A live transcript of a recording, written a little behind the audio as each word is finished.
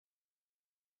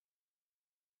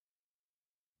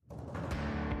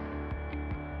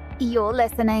You're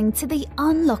listening to the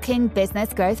Unlocking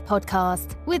Business Growth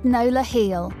podcast with Nola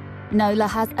Heal. Nola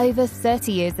has over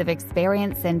 30 years of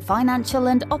experience in financial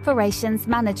and operations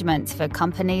management for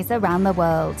companies around the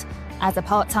world. As a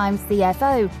part-time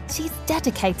CFO, she's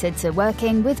dedicated to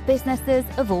working with businesses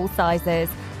of all sizes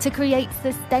to create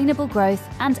sustainable growth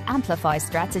and amplify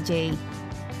strategy.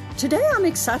 Today, I'm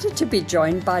excited to be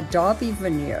joined by Darby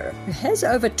Vernier, who has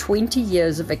over 20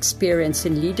 years of experience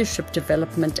in leadership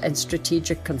development and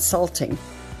strategic consulting.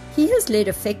 He has led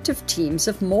effective teams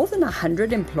of more than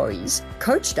 100 employees,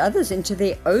 coached others into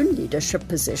their own leadership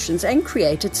positions, and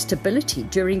created stability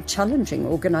during challenging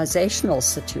organizational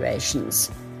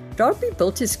situations. Darby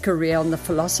built his career on the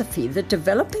philosophy that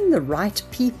developing the right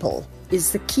people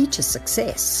is the key to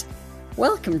success.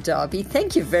 Welcome, Darby.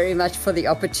 Thank you very much for the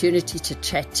opportunity to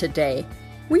chat today.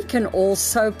 We can all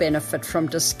so benefit from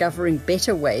discovering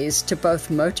better ways to both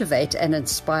motivate and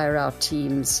inspire our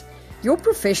teams. Your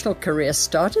professional career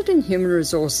started in human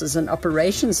resources and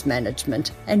operations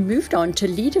management and moved on to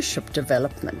leadership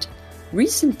development.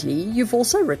 Recently, you've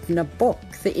also written a book,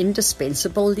 The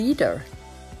Indispensable Leader.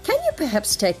 Can you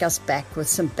perhaps take us back with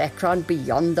some background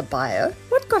beyond the bio?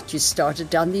 What got you started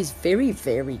down these very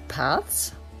varied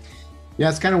paths? Yeah,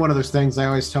 it's kind of one of those things I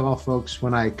always tell all folks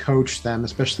when I coach them,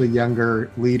 especially younger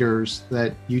leaders,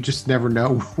 that you just never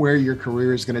know where your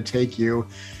career is going to take you.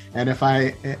 And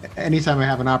anytime I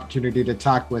have an opportunity to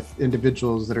talk with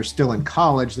individuals that are still in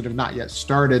college that have not yet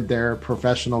started their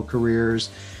professional careers,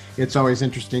 it's always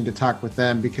interesting to talk with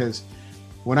them, because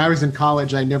when I was in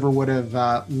college, I never would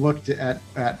have looked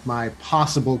at my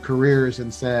possible careers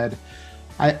and said,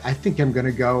 I think I'm going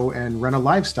to go and run a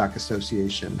livestock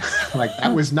association. Like,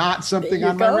 that was not something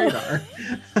on my radar.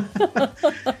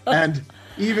 And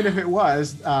even if it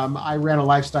was, I ran a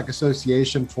livestock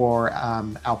association for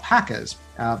alpacas,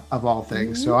 of all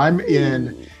things. So I'm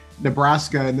in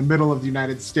Nebraska, in the middle of the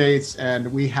United States,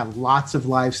 and we have lots of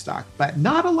livestock, but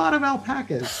not a lot of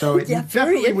alpacas. So it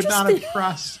definitely would not have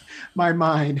crossed my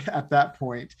mind at that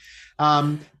point.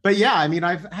 But yeah, I mean,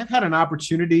 I've had an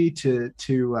opportunity to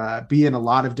be in a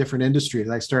lot of different industries.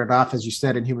 I started off, as you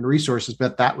said, in human resources,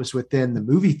 but that was within the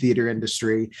movie theater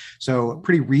industry. So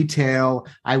pretty retail.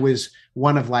 I was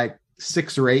one of like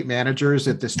 6 or 8 managers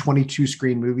at this 22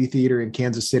 screen movie theater in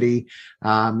Kansas City.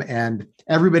 And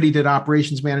everybody did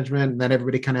operations management, and then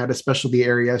everybody kind of had a specialty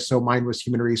area. So mine was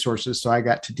human resources. So I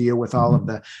got to deal with all of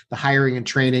the hiring and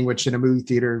training, which in a movie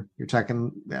theater, you're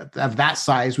talking of that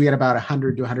size, we had about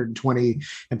 100 to 120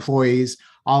 employees,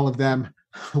 all of them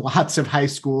lots of high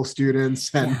school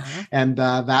students and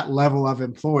that level of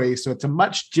employee. So it's a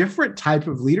much different type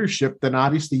of leadership than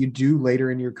obviously you do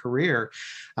later in your career.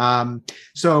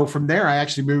 So from there, I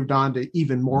actually moved on to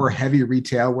even more heavy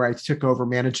retail, where I took over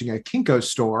managing a Kinko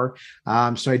store.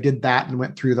 So I did that and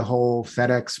went through the whole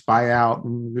FedEx buyout,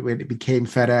 and it became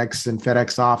FedEx and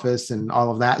FedEx Office and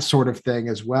all of that sort of thing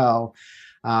as well.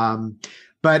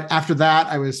 But after that,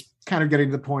 I was kind of getting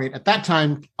to the point. At that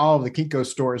time, all of the Kinko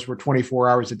stores were 24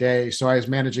 hours a day. So I was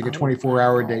managing a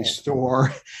 24-hour a day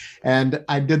store. And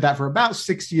I did that for about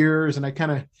 6 years. And I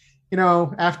kind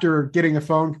of, after getting a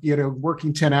phone,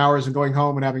 working 10 hours and going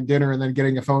home and having dinner, and then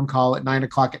getting a phone call at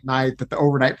 9:00 at night that the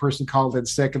overnight person called in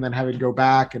sick, and then having to go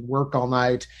back and work all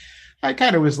night, I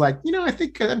kind of was like, I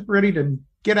think I'm ready to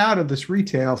get out of this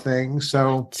retail thing.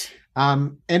 So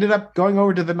ended up going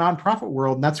over to the nonprofit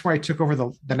world. And that's where I took over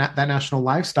that National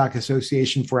Livestock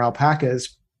Association for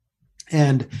alpacas.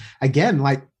 And again,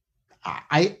 like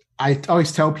I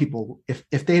always tell people,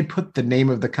 if they had put the name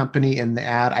of the company in the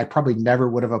ad, I probably never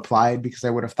would have applied, because I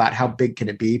would have thought, how big can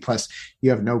it be? Plus, you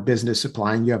have no business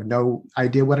applying. You have no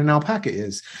idea what an alpaca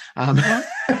is.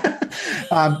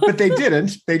 But they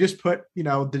didn't. They just put,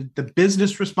 the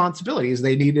business responsibilities.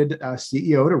 They needed a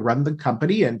CEO to run the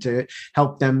company and to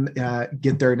help them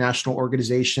get their national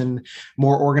organization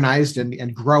more organized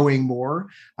and growing more.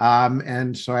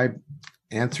 And so I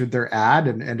answered their ad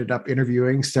and ended up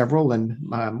interviewing several. And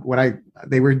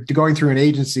they were going through an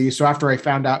agency. So after I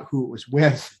found out who it was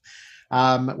with,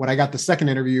 when I got the second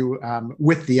interview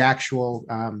with the actual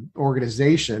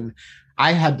organization,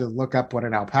 I had to look up what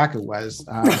an alpaca was.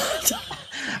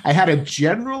 I had a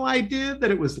general idea that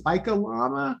it was like a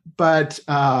llama, but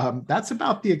that's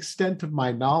about the extent of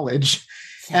my knowledge.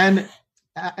 And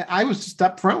I was just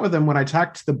upfront with them when I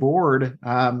talked to the board.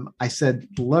 I said,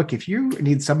 look, if you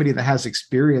need somebody that has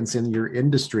experience in your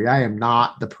industry, I am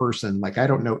not the person. Like, I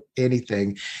don't know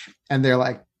anything. And they're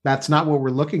like, that's not what we're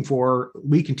looking for.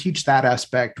 We can teach that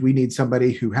aspect. We need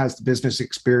somebody who has the business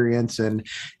experience and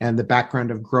the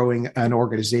background of growing an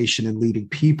organization and leading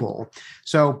people.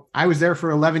 So I was there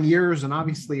for 11 years, and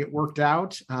obviously it worked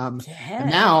out. And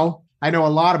now I know a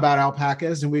lot about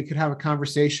alpacas, and we could have a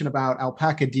conversation about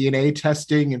alpaca DNA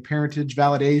testing and parentage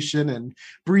validation and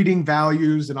breeding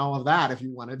values and all of that if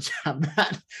you wanted to have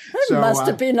that. It must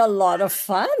have been a lot of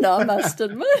fun, I must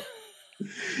admit.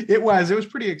 It was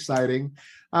pretty exciting.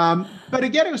 But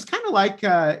again, it was kind of like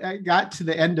I got to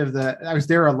the end of I was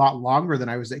there a lot longer than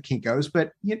I was at Kinko's,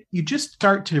 but you just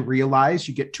start to realize,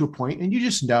 you get to a point and you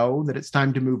just know that it's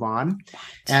time to move on.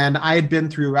 And I had been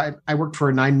through, I worked for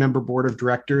a 9-member board of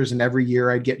directors, and every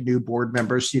year I'd get new board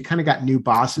members. So you kind of got new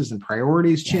bosses and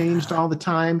priorities changed all the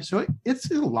time. So it's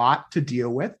a lot to deal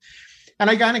with. And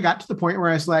I kind of got to the point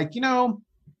where I was like,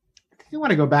 I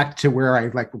want to go back to where I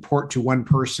report to one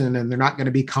person and they're not going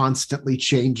to be constantly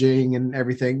changing and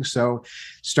everything. So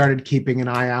started keeping an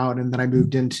eye out. And then I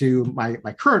moved into my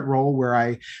current role, where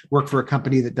I work for a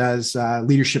company that does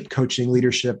leadership coaching,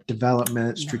 leadership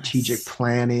development, strategic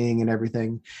planning and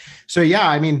everything. So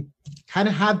yeah, kind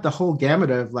of had the whole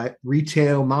gamut of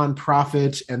retail,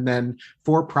 nonprofit, and then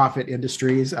for-profit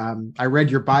industries. I read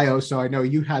your bio, so I know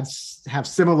you have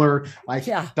similar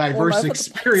diverse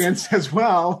experience as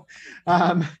well.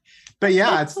 But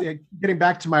yeah, it's getting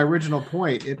back to my original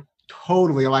point. It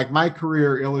totally, my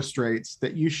career illustrates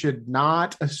that you should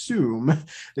not assume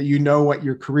that you know what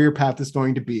your career path is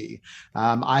going to be.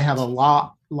 I have a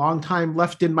long time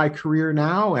left in my career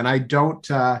now, and I don't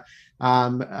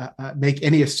make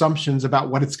any assumptions about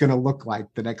what it's going to look like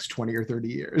the next 20 or 30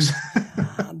 years.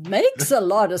 Makes a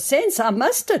lot of sense. I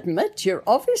must admit, you're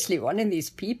obviously one of these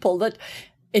people that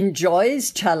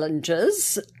enjoys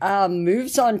challenges,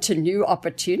 moves on to new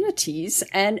opportunities,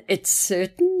 and it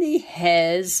certainly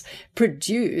has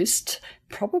produced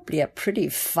probably a pretty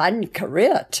fun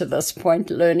career to this point,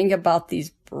 learning about these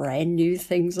brand new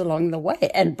things along the way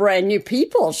and brand new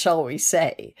people, shall we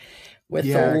say, with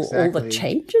all the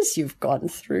changes you've gone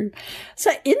through.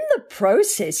 So in the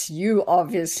process, you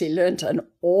obviously learned an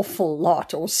awful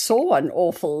lot, or saw an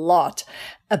awful lot,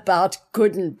 about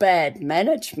good and bad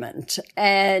management.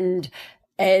 And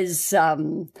as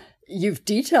you've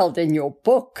detailed in your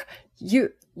book,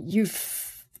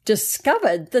 you've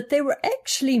discovered that there were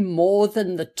actually more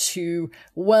than the two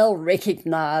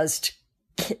well-recognized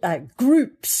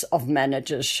groups of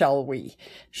managers, shall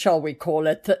we call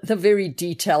it, the very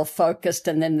detail focused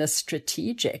and then the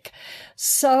strategic.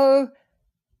 So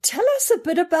tell us a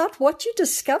bit about what you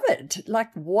discovered.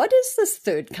 What is this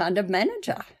third kind of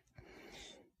manager?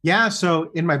 Yeah.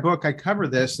 So in my book, I cover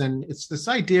this, and it's this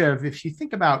idea of, if you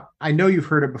think about, I know you've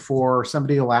heard it before,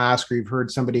 somebody will ask, or you've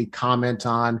heard somebody comment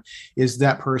on, is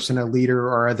that person a leader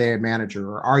or are they a manager?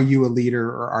 Or are you a leader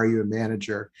or are you a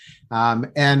manager?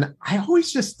 And I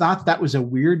always just thought that was a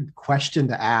weird question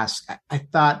to ask. I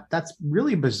thought that's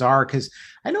really bizarre, because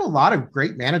I know a lot of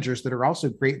great managers that are also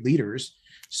great leaders.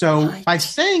 So by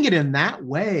saying it in that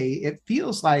way, it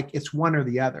feels like it's one or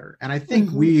the other. And I think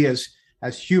we as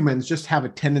humans just have a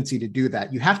tendency to do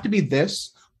that. You have to be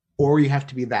this or you have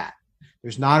to be that.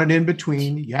 There's not an in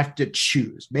between. You have to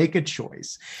choose, make a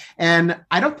choice. And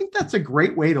I don't think that's a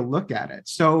great way to look at it.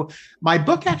 So my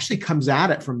book actually comes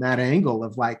at it from that angle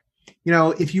of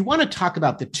if you want to talk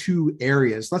about the two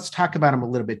areas, let's talk about them a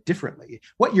little bit differently.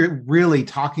 What you're really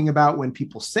talking about when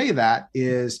people say that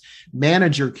is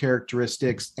manager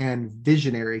characteristics and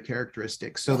visionary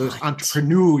characteristics. So those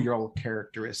entrepreneurial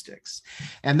characteristics.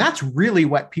 And that's really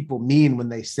what people mean when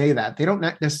they say that. They don't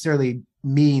necessarily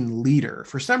mean leader.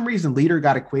 For some reason, leader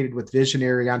got equated with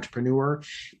visionary, entrepreneur.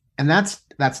 And that's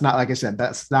not, like I said,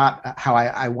 that's not how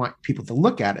I want people to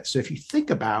look at it. So if you think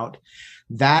about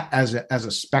that as a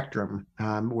spectrum,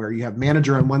 where you have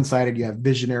manager on one side and you have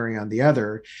visionary on the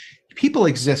other, people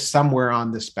exist somewhere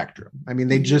on the spectrum.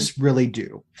 They just really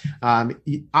do.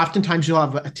 Oftentimes you'll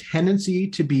have a tendency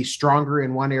to be stronger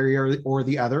in one area or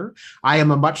the other. I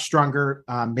am a much stronger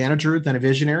manager than a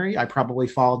visionary. I probably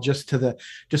fall just to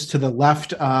the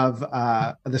left of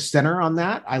the center on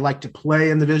that. I like to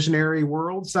play in the visionary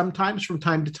world sometimes from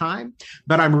time to time,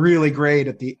 but I'm really great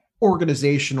at the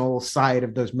organizational side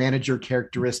of those manager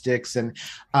characteristics and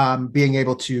being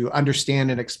able to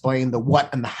understand and explain the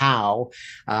what and the how.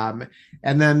 And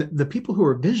then the people who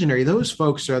are visionary, those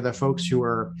folks are the folks who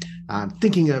are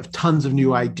thinking of tons of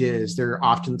new ideas. They're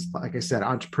often, like I said,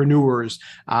 entrepreneurs.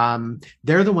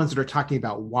 They're the ones that are talking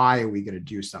about, why are we going to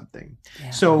do something? Yeah.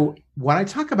 So what I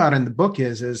talk about in the book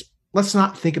is let's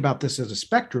not think about this as a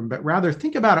spectrum, but rather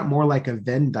think about it more like a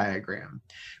Venn diagram,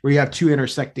 where you have two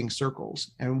intersecting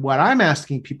circles. And what I'm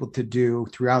asking people to do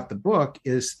throughout the book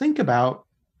is think about,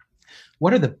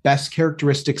 what are the best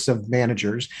characteristics of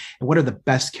managers and what are the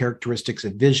best characteristics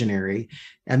of visionary?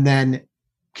 And then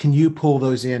can you pull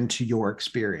those into your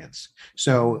experience?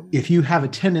 So if you have a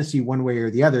tendency one way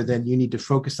or the other, then you need to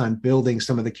focus on building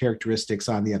some of the characteristics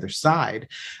on the other side.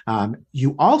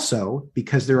 You also,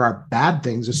 because there are bad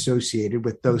things associated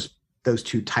with those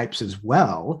two types as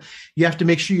well, you have to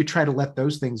make sure you try to let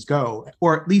those things go,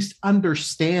 or at least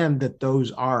understand that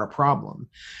those are a problem.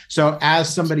 So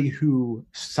as somebody who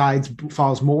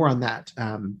falls more on that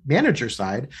manager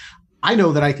side, I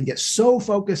know that I can get so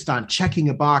focused on checking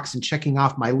a box and checking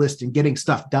off my list and getting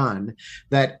stuff done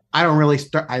that I don't really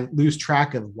I lose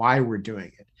track of why we're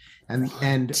doing it.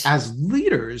 And as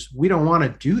leaders, we don't want to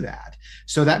do that.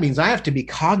 So that means I have to be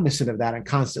cognizant of that and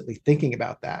constantly thinking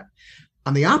about that.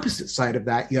 On the opposite side of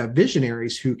that, you have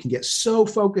visionaries who can get so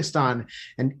focused on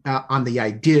the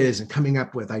ideas and coming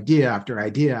up with idea after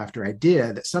idea after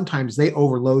idea that sometimes they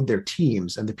overload their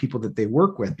teams and the people that they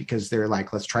work with, because they're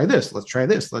like, let's try this, let's try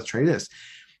this, let's try this.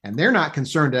 And they're not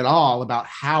concerned at all about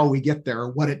how we get there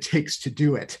or what it takes to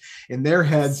do it. In their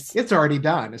heads, it's already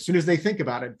done. As soon as they think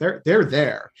about it, they're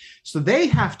there. So they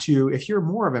have to, if you're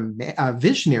more of a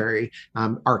visionary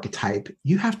archetype,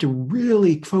 you have to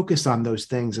really focus on those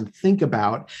things and think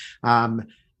about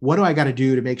what do I got to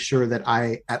do to make sure that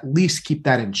I at least keep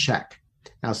that in check.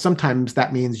 Now, sometimes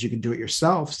that means you can do it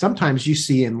yourself. Sometimes you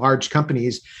see in large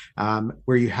companies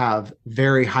where you have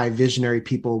very high visionary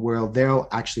people where they'll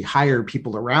actually hire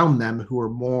people around them who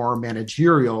are more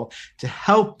managerial to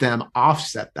help them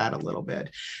offset that a little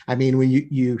bit. I mean, when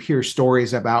you hear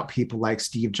stories about people like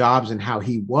Steve Jobs and how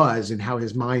he was and how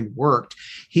his mind worked,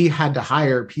 he had to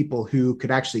hire people who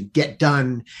could actually get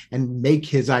done and make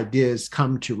his ideas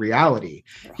come to reality,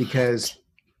 because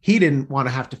he didn't want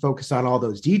to have to focus on all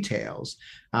those details,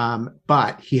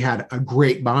 but he had a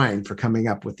great mind for coming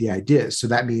up with the ideas. So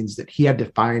that means that he had to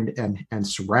find and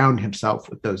surround himself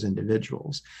with those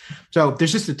individuals. So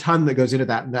there's just a ton that goes into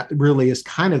that. And that really is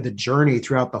kind of the journey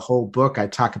throughout the whole book. I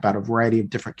talk about a variety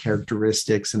of different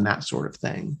characteristics and that sort of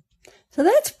thing. So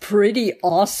that's pretty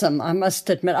awesome. I must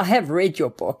admit, I have read your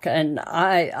book, and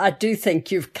I do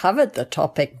think you've covered the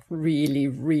topic really,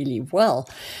 really well.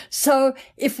 So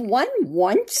if one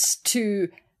wants to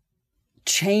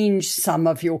change some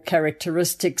of your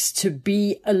characteristics to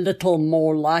be a little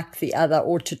more like the other,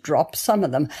 or to drop some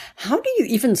of them, how do you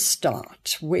even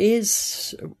start? What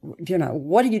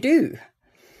do you do?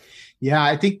 Yeah,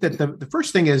 I think that the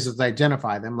first thing is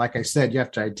identify them. Like I said, you have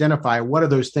to identify what are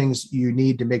those things you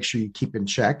need to make sure you keep in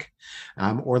check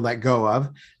or let go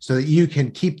of, so that you can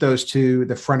keep those to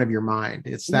the front of your mind.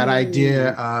 It's that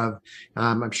idea of,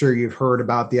 I'm sure you've heard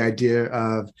about the idea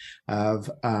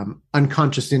of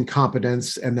unconscious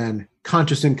incompetence, and then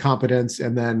conscious incompetence,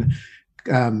 and then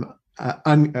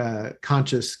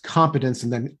conscious competence,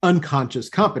 and then unconscious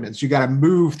competence. You got to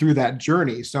move through that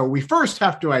journey. So we first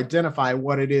have to identify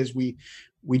what it is we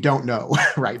don't know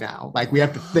right now. Like, we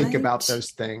have to think about those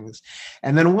things.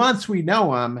 And then once we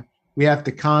know them, we have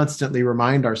to constantly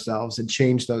remind ourselves and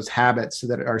change those habits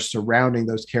that are surrounding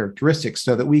those characteristics,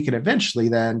 so that we can eventually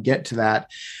then get to that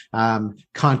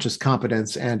conscious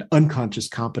competence and unconscious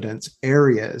competence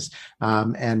areas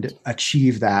and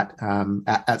achieve that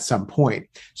at some point.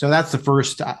 So that's the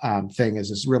first thing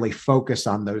is really focus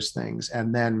on those things.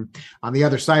 And then on the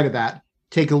other side of that,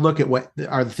 take a look at what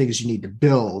are the things you need to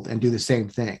build and do the same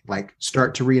thing, like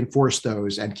start to reinforce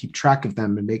those and keep track of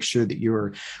them, and make sure that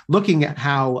you're looking at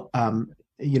how,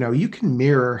 you can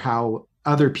mirror how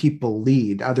other people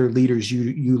lead, other leaders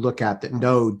you look at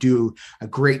that do a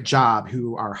great job,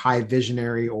 who are high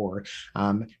visionary or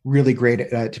really great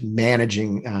at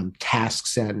managing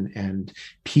tasks and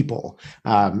people.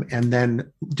 And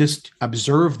then just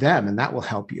observe them, and that will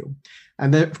help you.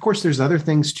 And then, of course, there's other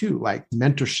things too, like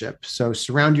mentorship. So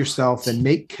surround yourself and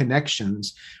make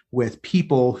connections with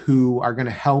people who are going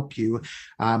to help you.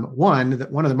 One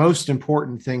of the most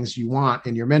important things you want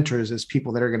in your mentors is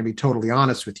people that are going to be totally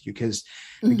honest with you, because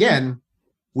again,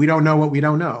 we don't know what we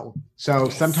don't know. So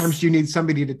sometimes you need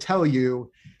somebody to tell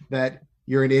you that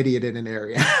you're an idiot in an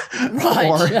area,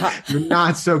 or you're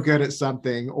not so good at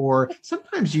something, or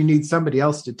sometimes you need somebody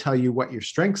else to tell you what your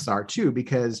strengths are too,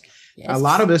 because a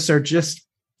lot of us are just,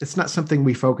 it's not something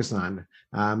we focus on.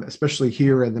 Especially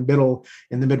here in the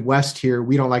Midwest here,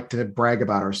 we don't like to brag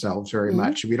about ourselves very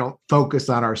much. We don't focus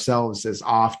on ourselves as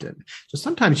often. So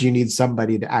sometimes you need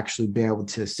somebody to actually be able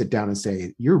to sit down and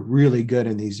say, you're really good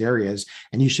in these areas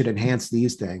and you should enhance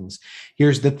these things.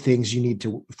 Here's the things you need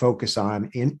to focus on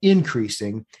in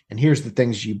increasing. And here's the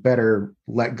things you better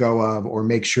let go of or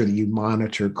make sure that you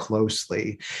monitor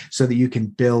closely, so that you can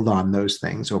build on those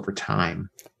things over time.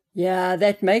 Yeah,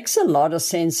 that makes a lot of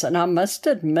sense. And I must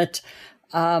admit,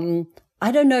 I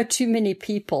don't know too many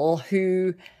people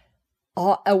who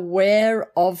are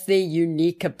aware of their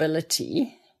unique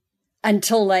ability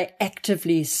until they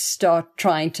actively start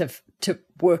trying to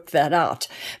work that out,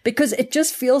 because it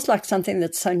just feels like something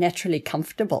that's so naturally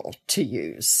comfortable to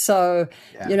you. So,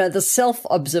 the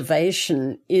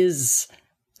self-observation is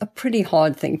a pretty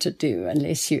hard thing to do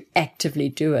unless you actively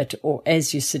do it, or,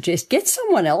 as you suggest, get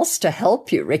someone else to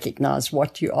help you recognize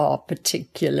what you are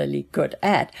particularly good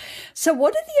at. So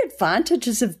what are the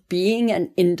advantages of being an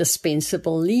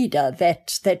indispensable leader,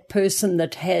 that person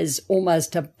that has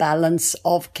almost a balance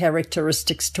of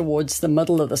characteristics towards the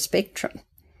middle of the spectrum?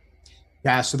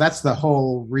 Yeah, so that's the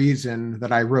whole reason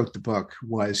that I wrote the book,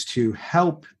 was to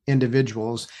help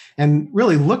individuals and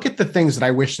really look at the things that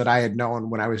I wish that I had known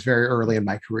when I was very early in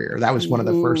my career. That was one of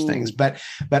the first things, but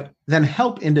then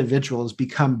help individuals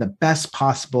become the best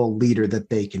possible leader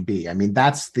that they can be. I mean,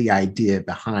 that's the idea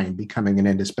behind becoming an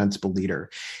indispensable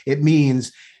leader. It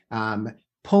means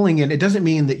pulling in, it doesn't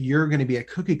mean that you're going to be a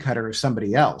cookie cutter of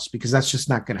somebody else, because that's just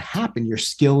not going to happen. Your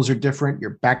skills are different.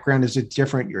 Your background is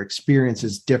different. Your experience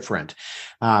is different.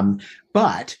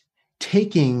 But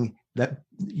taking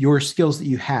your skills that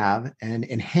you have and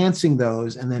enhancing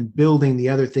those, and then building the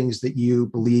other things that you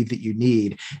believe that you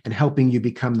need, and helping you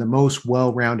become the most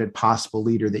well-rounded possible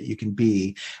leader that you can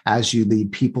be as you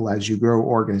lead people, as you grow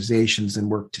organizations and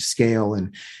work to scale.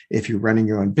 And if you're running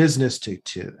your own business,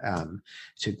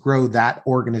 to grow that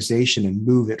organization and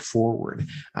move it forward.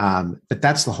 But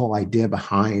that's the whole idea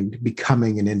behind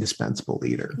becoming an indispensable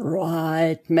leader.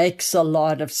 Right. Makes a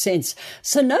lot of sense.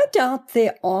 So no doubt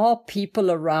there are people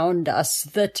around us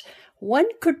that one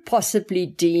could possibly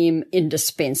deem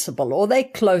indispensable, or they're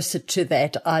closer to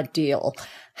that ideal.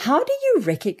 How do you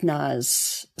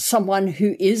recognize someone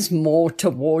who is more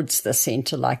towards the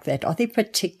center like that? Are there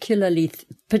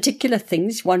particular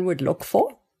things one would look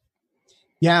for?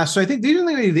 Yeah, so I think these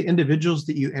are the individuals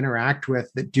that you interact with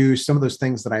that do some of those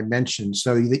things that I mentioned.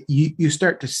 So that you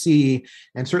start to see,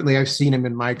 and certainly I've seen them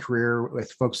in my career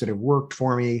with folks that have worked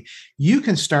for me, you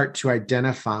can start to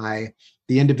identify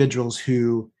the individuals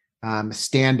who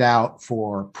stand out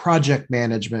for project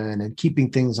management and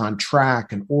keeping things on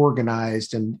track and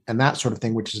organized and that sort of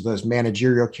thing, which is those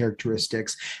managerial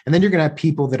characteristics. And then you're going to have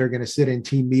people that are going to sit in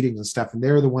team meetings and stuff, and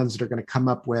they're the ones that are going to come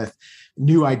up with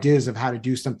new ideas of how to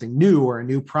do something new, or a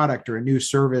new product or a new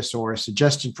service, or a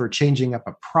suggestion for changing up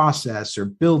a process or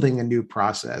building a new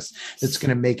process that's going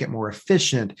to make it more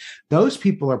efficient. Those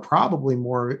people are probably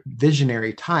more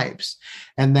visionary types.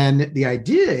 And then the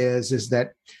idea is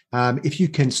that if you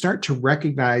can start to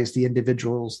recognize the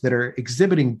individuals that are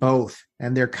exhibiting both,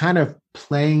 and they're kind of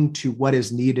playing to what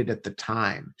is needed at the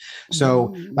time.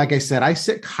 So like I said, I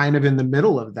sit kind of in the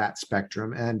middle of that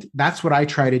spectrum, and that's what I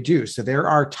try to do. So there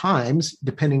are times,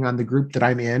 depending on the group that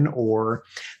I'm in, or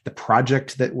the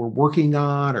project that we're working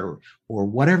on, or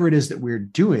whatever it is that we're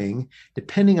doing,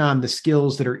 depending on the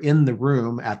skills that are in the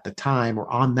room at the time or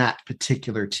on that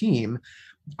particular team,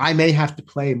 I may have to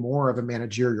play more of a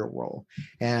managerial role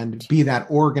and be that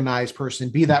organized person,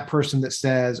 be that person that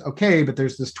says, okay, but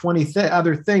there's this 20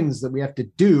 other things that we have to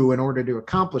do in order to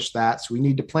accomplish that. So we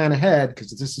need to plan ahead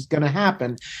because this is going to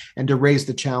happen, and to raise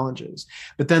the challenges.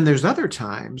 But then there's other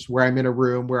times where I'm in a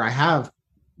room where I have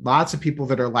lots of people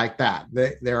that are like that.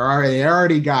 They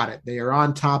already got it. They are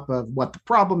on top of what the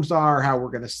problems are, how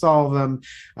we're going to solve them,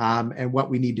 and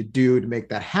what we need to do to make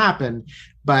that happen.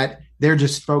 But they're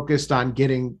just focused on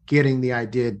getting the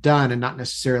idea done and not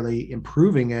necessarily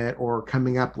improving it or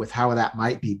coming up with how that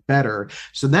might be better.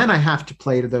 So then I have to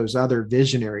play to those other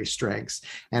visionary strengths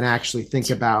and actually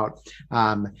think about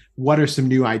what are some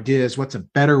new ideas? What's a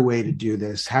better way to do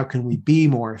this? How can we be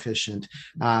more efficient?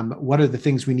 What are the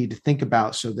things we need to think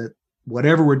about so that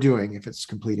whatever we're doing, if it's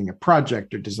completing a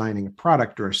project or designing a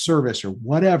product or a service or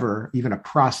whatever, even a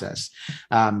process,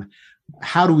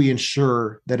 how do we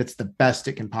ensure that it's the best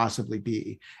it can possibly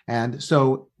be? And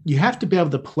so you have to be able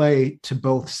to play to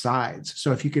both sides.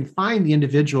 So if you can find the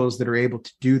individuals that are able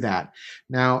to do that.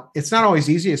 Now, it's not always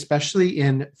easy, especially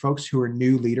in folks who are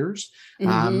new leaders.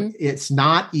 It's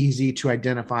not easy to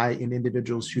identify in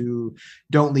individuals who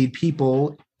don't lead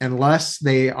people unless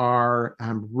they are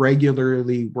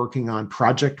regularly working on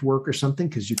project work or something,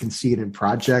 because you can see it in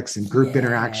projects and group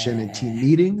interaction and team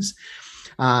meetings.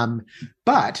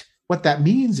 But what that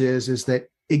means is that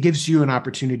it gives you an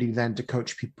opportunity then to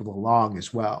coach people along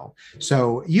as well.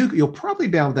 So you'll probably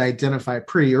be able to identify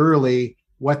pretty early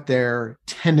what their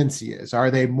tendency is.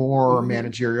 Are they more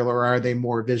managerial or are they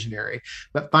more visionary?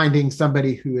 But finding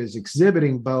somebody who is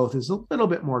exhibiting both is a little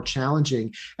bit more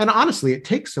challenging. And honestly, it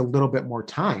takes a little bit more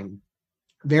time.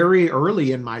 Very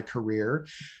early in my career,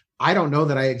 I don't know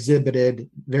that I exhibited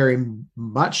very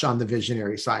much on the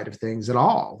visionary side of things at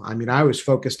all. I mean, I was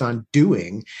focused on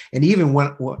doing, and even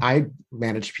when I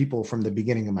managed people from the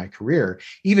beginning of my career,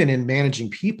 even in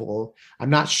managing people, I'm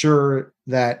not sure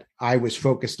that I was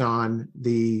focused on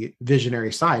the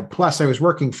visionary side. Plus, I was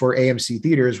working for AMC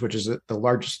Theaters, which is the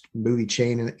largest movie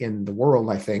chain in the world,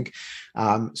 I think.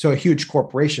 So a huge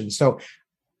corporation. So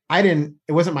it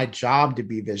wasn't my job to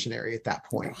be visionary at that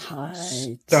point.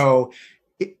 Right. So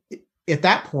at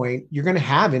that point, you're going to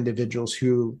have individuals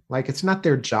who, like, it's not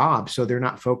their job, so they're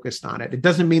not focused on it. It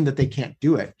doesn't mean that they can't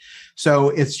do it. So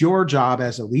it's your job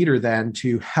as a leader then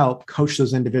to help coach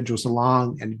those individuals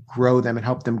along and grow them and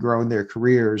help them grow in their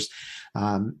careers.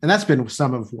 And that's been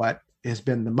some of what has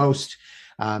been the most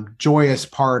joyous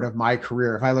part of my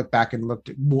career. If I look back and looked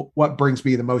at what brings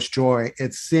me the most joy,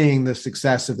 it's seeing the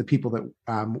success of the people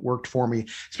that worked for me,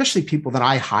 especially people that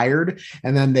I hired,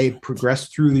 and then they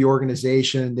progressed through the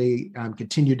organization. They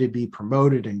continue to be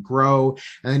promoted and grow.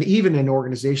 And then even in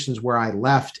organizations where I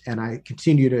left, and I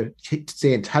continue to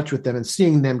stay in touch with them and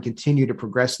seeing them continue to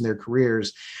progress in their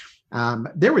careers.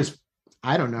 There was,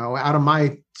 I don't know, out of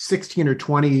my 16 or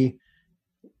 20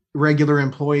 regular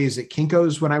employees at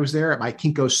Kinko's when I was there, at my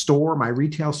Kinko's store, my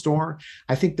retail store,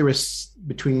 I think there was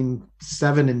between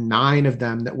 7 and 9 of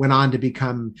them that went on to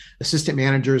become assistant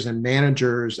managers and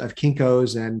managers of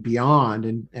Kinko's and beyond,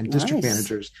 and district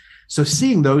managers. So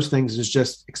seeing those things is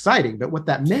just exciting. But what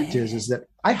that meant is that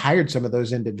I hired some of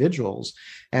those individuals,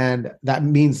 and that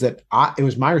means that it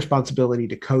was my responsibility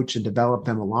to coach and develop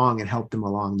them along and help them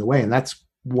along the way. And that's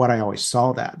what I always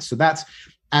saw that. So that's,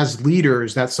 as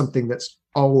leaders, that's something that's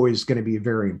always going to be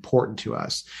very important to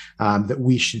us, that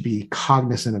we should be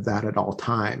cognizant of that at all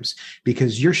times,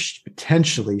 because you're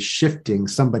potentially shifting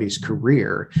somebody's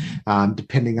career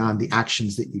depending on the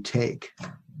actions that you take.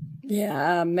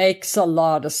 Yeah, makes a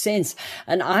lot of sense.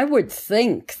 And I would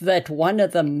think that one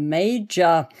of the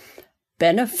major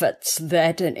benefits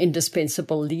that an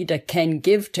indispensable leader can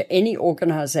give to any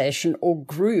organization or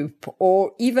group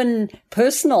or even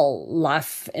personal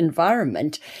life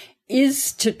environment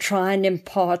is to try and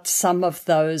impart some of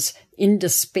those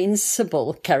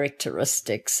indispensable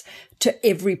characteristics to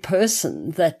every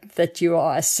person that you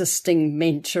are assisting,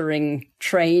 mentoring,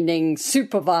 training,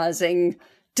 supervising,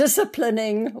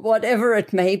 disciplining, whatever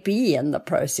it may be in the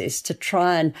process, to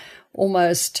try and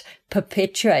almost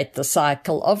perpetuate the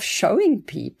cycle of showing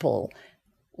people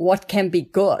what can be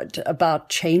good about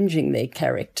changing their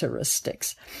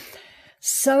characteristics.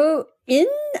 So in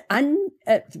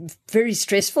very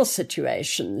stressful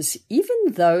situations, even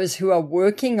those who are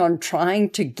working on trying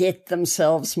to get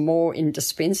themselves more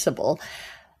indispensable,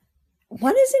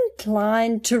 one is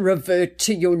inclined to revert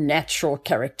to your natural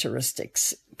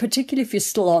characteristics, particularly if you're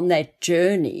still on that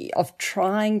journey of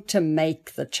trying to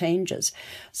make the changes.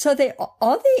 So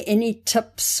are there any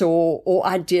tips or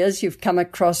ideas you've come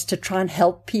across to try and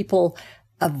help people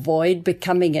avoid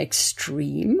becoming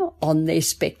extreme on their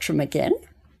spectrum again?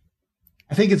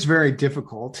 I think it's very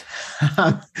difficult.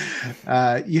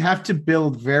 You have to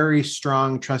build very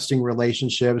strong, trusting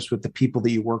relationships with the people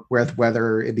that you work with,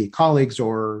 whether it be colleagues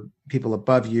or people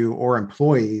above you or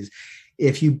employees.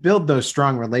 If you build those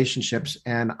strong relationships,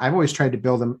 and I've always tried to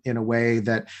build them in a way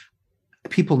that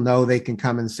people know they can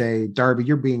come and say, Darby,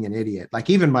 you're being an idiot. Like,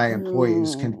 even my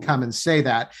employees can come and say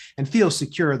that and feel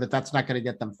secure that that's not going to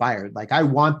get them fired. Like, I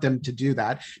want them to do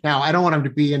that. Now, I don't want them to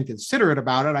be inconsiderate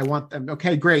about it. I want them,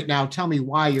 okay, great. Now tell me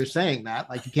why you're saying that.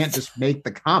 Like, you can't just make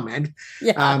the comment.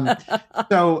 Yeah.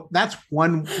 So that's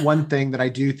one thing that I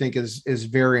do think is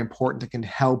very important that can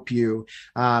help you.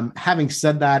 Having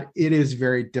said that, it is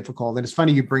very difficult. And it's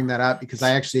funny you bring that up, because I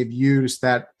actually have used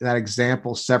that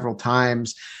example several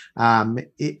times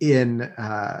in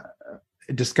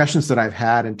discussions that I've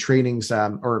had and trainings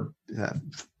or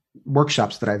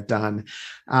workshops that I've done,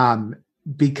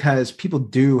 because people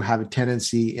do have a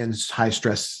tendency in high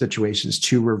stress situations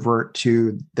to revert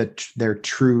to their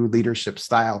true leadership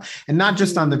style, and not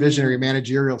just on the visionary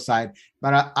managerial side,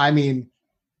 but I mean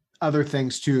other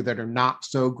things too that are not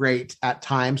so great at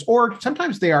times, or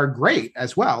sometimes they are great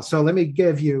as well. So let me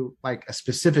give you like a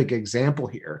specific example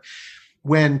here.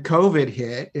 When COVID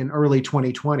hit in early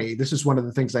 2020, this is one of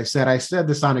the things I said. I said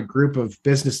this on a group of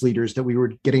business leaders that we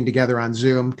were getting together on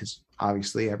Zoom, because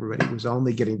obviously everybody was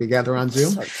only getting together on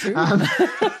Zoom. So true.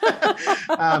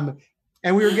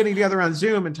 And we were getting together on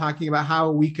Zoom and talking about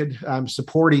how we could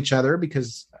support each other,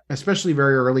 because especially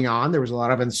very early on, there was a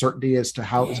lot of uncertainty as to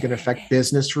how it was going to affect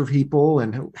business for people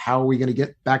and how are we going to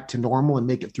get back to normal and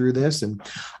make it through this and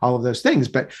all of those things.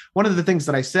 But one of the things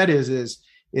that I said is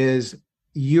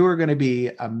you are going to be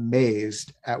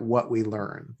amazed at what we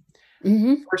learn.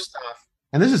 Mm-hmm. First off,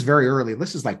 And this is very early.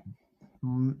 This is like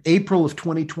April of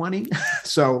 2020.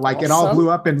 So like Awesome. It all blew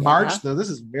up in March. Yeah. So this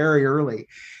is very early.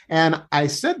 And I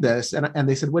said this and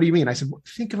they said, what do you mean? I said, well,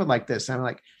 think of it like this. I'm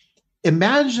like,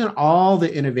 imagine all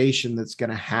the innovation that's going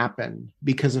to happen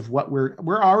because of what we're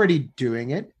already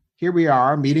doing it. Here we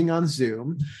are meeting on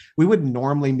Zoom. We wouldn't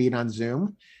normally meet on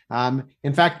Zoom.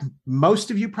 In fact,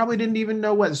 most of you probably didn't even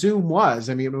know what Zoom was.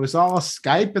 I mean, it was all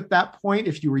Skype at that point,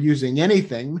 if you were using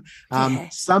anything,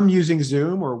 some using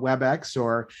Zoom or WebEx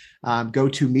or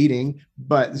GoToMeeting,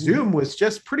 but Zoom was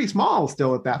just pretty small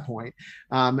still at that point.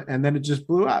 And then it just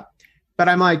blew up. But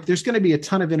I'm like, there's going to be a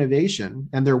ton of innovation.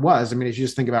 And there was. I mean, if you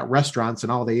just think about restaurants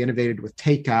and all they innovated with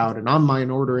takeout and online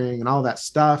ordering and all that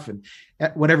stuff and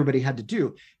what everybody had to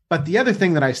do. But the other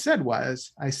thing that I said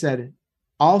was, I said,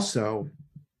 also,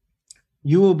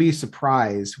 you will be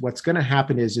surprised. What's going to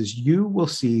happen is you will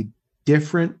see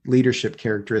different leadership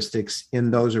characteristics in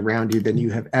those around you than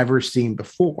you have ever seen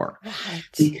before. Right.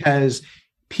 Because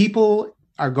people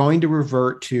are going to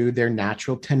revert to their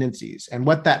natural tendencies. And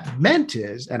what that meant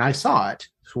is, and I saw it,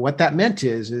 so what that meant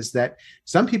is that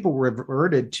some people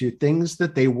reverted to things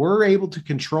that they were able to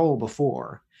control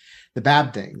before, the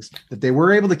bad things that they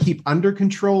were able to keep under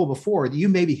control before that you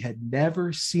maybe had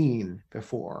never seen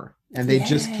before. And they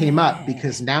just came up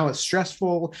because now it's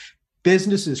stressful.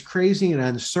 Business is crazy and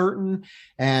uncertain.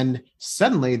 And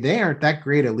suddenly they aren't that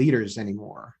great of leaders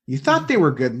anymore. You thought they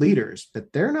were good leaders,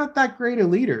 but they're not that great of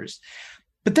leaders.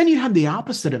 But then you have the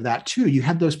opposite of that too. You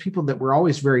had those people that were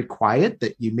always very quiet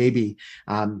that you maybe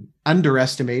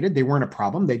underestimated. They weren't a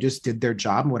problem. They just did their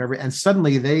job and whatever. And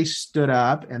suddenly they stood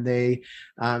up and they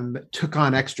took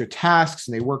on extra tasks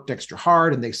and they worked extra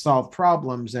hard and they solved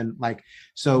problems. And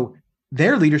so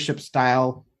their leadership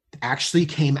style actually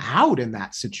came out in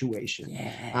that situation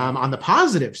on the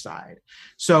positive side.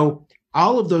 So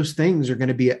all of those things are going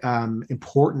to be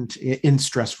important in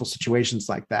stressful situations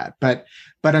like that. But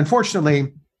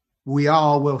unfortunately, we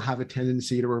all will have a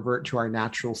tendency to revert to our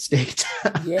natural state.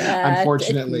 Yeah,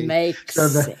 unfortunately. It makes so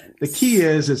sense. The key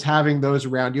is having those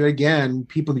around you. Again,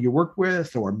 people that you work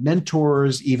with or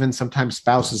mentors, even sometimes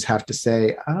spouses have to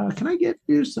say, can I give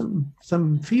you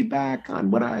some feedback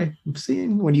on what I'm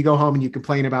seeing? When you go home and you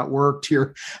complain about work to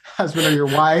your husband or your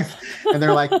wife, and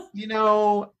they're like,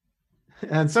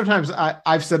 and sometimes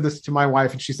I've said this to my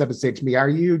wife and she said to say to me, are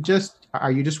you just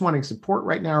wanting support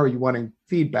right now? Or are you wanting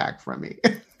feedback from me?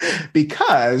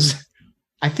 Because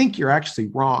I think you're actually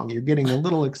wrong. You're getting a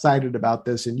little excited about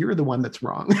this and you're the one that's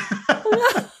wrong.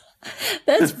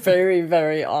 That's very,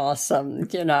 very awesome.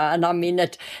 And I mean,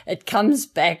 it comes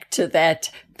back to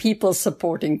that people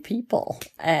supporting people,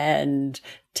 and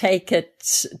take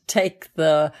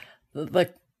the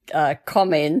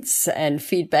comments and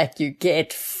feedback you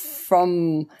get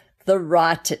from the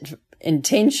right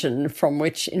intention, from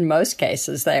which in most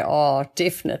cases they are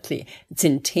definitely, it's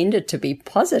intended to be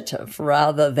positive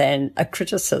rather than a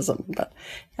criticism. But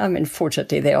I mean,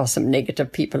 fortunately, there are some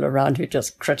negative people around who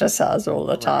just criticize all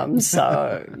the time.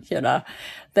 So,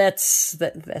 that's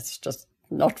just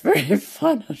not very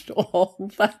fun at all.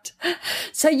 But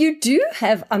so you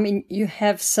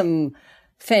have some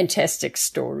fantastic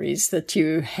stories that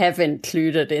you have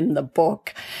included in the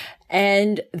book.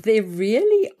 And there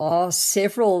really are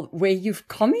several where you've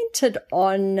commented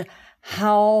on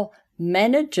how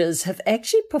managers have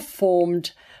actually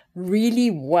performed really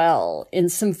well in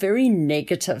some very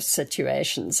negative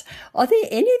situations. Are there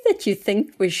any that you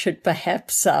think we should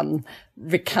perhaps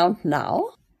recount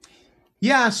now?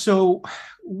 Yeah. So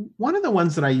one of the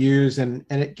ones that I use, and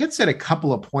it gets at a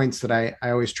couple of points that I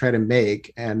always try to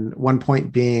make. And one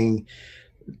point being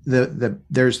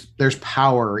there's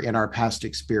power in our past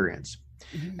experience.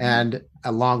 Mm-hmm. And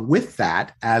along with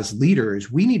that, as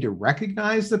leaders, we need to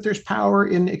recognize that there's power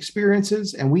in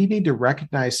experiences, and we need to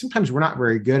recognize sometimes we're not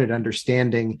very good at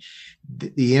understanding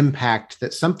the impact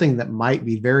that something that might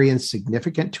be very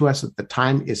insignificant to us at the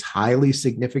time is highly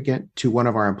significant to one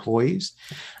of our employees.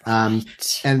 Right.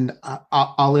 And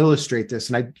I'll illustrate this,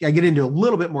 and I get into a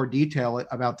little bit more detail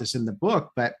about this in the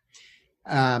book, but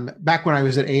back when I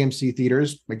was at AMC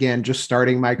Theaters, again, just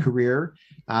starting my career,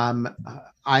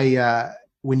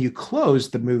 when you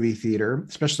closed the movie theater,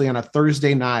 especially on a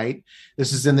Thursday night,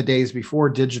 this is in the days before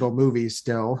digital movies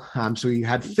still. So you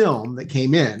had film that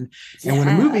came in, and when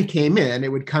a movie came in,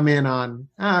 it would come in on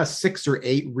 6 or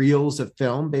 8 reels of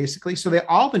film, basically. So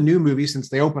all the new movies, since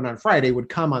they open on Friday, would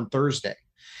come on Thursday.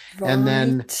 Right. And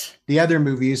then the other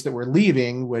movies that were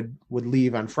leaving would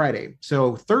leave on Friday.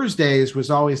 So Thursdays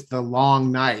was always the long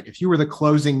night. If you were the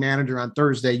closing manager on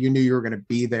Thursday, you knew you were going to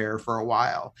be there for a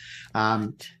while.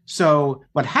 So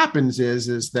what happens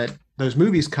is that those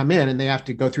movies come in and they have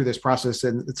to go through this process,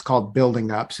 and it's called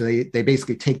building up. So they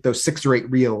basically take those 6 or 8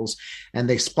 reels and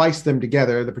they splice them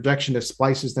together. The projectionist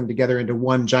splices them together into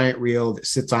one giant reel that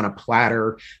sits on a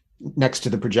platter next to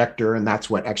the projector, and that's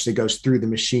what actually goes through the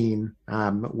machine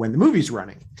when the movie's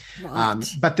running. Right.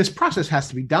 But this process has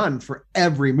to be done for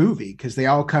every movie because they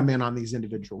all come in on these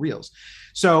individual reels.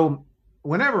 So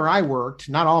whenever I worked,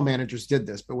 not all managers did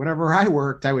this, but whenever I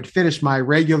worked, I would finish my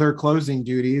regular closing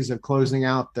duties of closing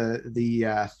out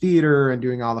the theater and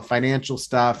doing all the financial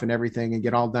stuff and everything and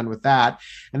get all done with that.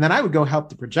 And then I would go help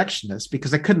the projectionists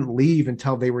because I couldn't leave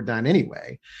until they were done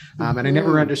anyway. And I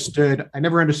never understood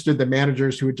the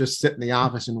managers who would just sit in the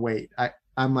office and wait.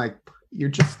 I'm like, you're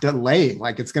just delaying,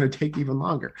 like it's going to take even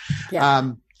longer.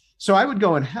 Yeah. So I would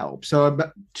go and help. So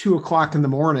about 2:00 in the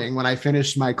morning, when I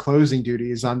finished my closing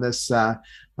duties on this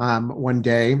one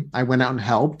day, I went out and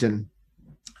helped, and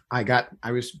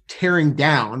I was tearing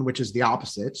down, which is the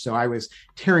opposite. So I was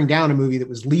tearing down a movie that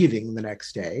was leaving the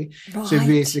next day. Right. So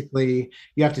basically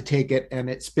you have to take it and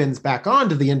it spins back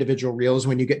onto the individual reels.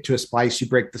 When you get to a splice, you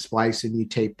break the splice and you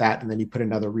tape that, and then you put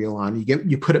another reel on.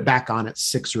 You put it back on at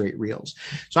 6 or 8 reels.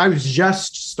 So I was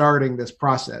just starting this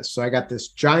process. So I got this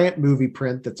giant movie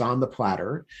print that's on the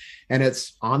platter, and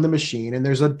it's on the machine, and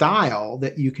there's a dial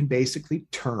that you can basically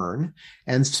turn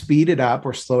and speed it up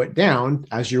or slow it down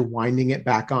as you're winding it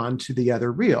back on to the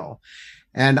other reel.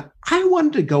 And I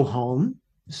wanted to go home,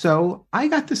 so I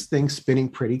got this thing spinning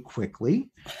pretty quickly.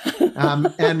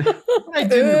 And what I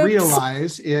didn't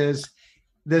realize is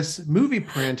this movie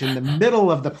print in the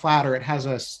middle of the platter, it has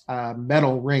a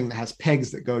metal ring that has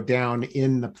pegs that go down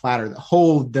in the platter that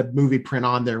hold the movie print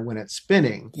on there when it's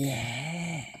spinning.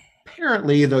 Yeah.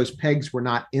 Apparently those pegs were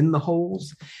not in the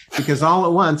holes, because all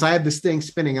at once I had this thing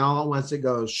spinning, and all at once it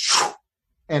goes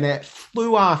and it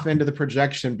flew off into the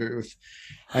projection booth.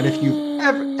 And if you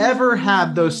ever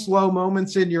had those slow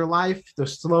moments in your life,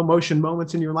 those slow motion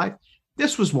moments in your life,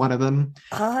 this was one of them.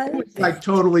 It was like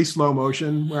totally slow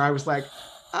motion, where I was like,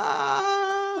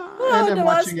 and then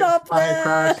watching it fly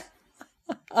across.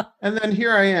 And then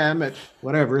here I am at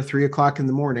 3:00 in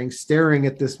the morning, staring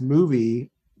at this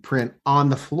movie print on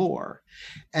the floor.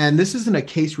 And this isn't a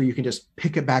case where you can just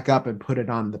pick it back up and put it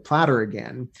on the platter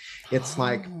again. It's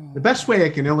like, the best way I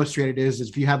can illustrate it is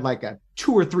if you had like a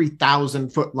 2,000 or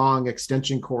 3,000 foot long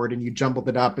extension cord and you jumbled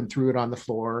it up and threw it on the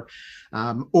floor.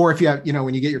 Or if you have,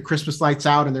 when you get your Christmas lights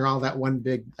out and they're all that one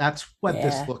big, that's what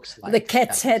this looks like. The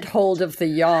cats had hold of the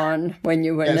yarn when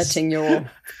you were knitting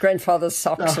your grandfather's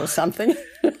socks or something.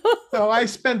 So I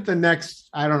spent the next,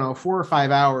 4 or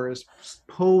 5 hours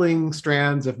pulling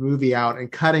strands of movie out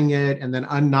and cutting it, and then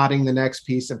unknotting the next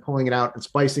piece and pulling it out and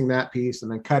splicing that piece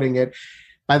and then cutting it.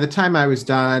 By the time I was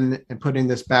done and putting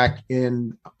this back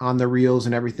in on the reels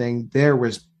and everything, there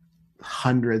was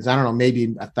hundreds, maybe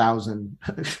 1,000.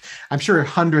 I'm sure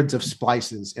hundreds of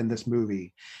splices in this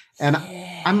movie. And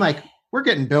I'm like, we're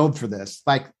getting billed for this.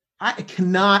 Like, I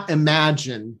cannot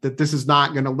imagine that this is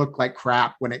not going to look like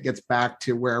crap when it gets back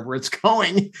to wherever it's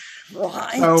going.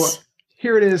 Right. So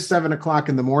here it is, 7:00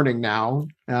 in the morning now.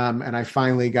 And I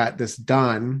finally got this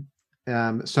done.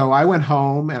 So I went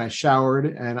home and I showered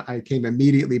and I came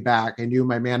immediately back. I knew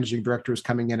my managing director was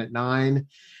coming in at 9,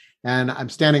 and I'm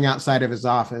standing outside of his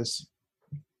office.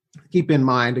 Keep in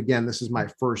mind, again, this is my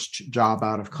first job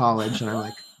out of college. And I'm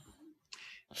like,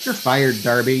 you're fired,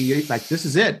 Darby. This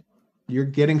is it. You're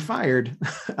getting fired.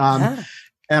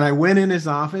 And I went in his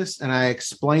office and I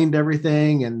explained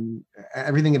everything and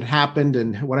everything that happened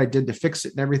and what I did to fix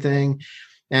it and everything.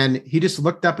 And he just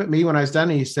looked up at me when I was done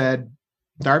and he said,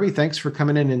 Darby, thanks for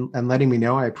coming in and letting me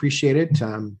know. I appreciate it.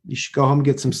 You should go home and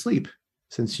get some sleep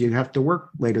since you have to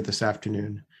work later this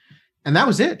afternoon. And that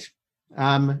was it.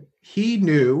 He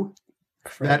knew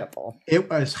Incredible. That it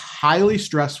was highly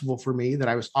stressful for me, that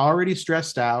I was already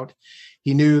stressed out.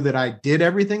 He knew that I did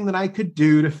everything that I could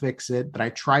do to fix it, that I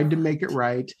tried to make it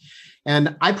right.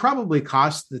 And I probably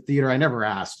cost the theater, I never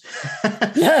asked.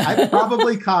 I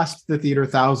probably cost the theater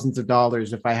thousands of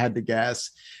dollars if I had to guess.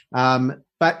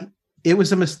 But it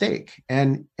was a mistake,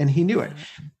 and he knew it.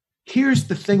 Here's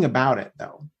the thing about it,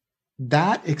 though.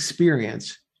 That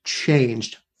experience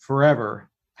changed forever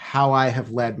how I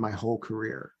have led my whole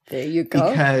career. There you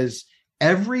go. Because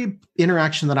every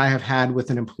interaction that I have had with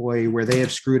an employee where they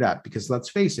have screwed up, because let's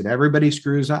face it, everybody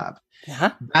screws up.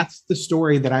 Yeah. That's the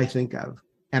story that I think of.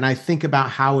 And I think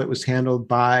about how it was handled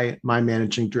by my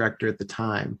managing director at the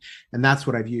time. And that's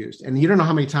what I've used. And you don't know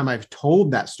how many times I've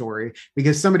told that story,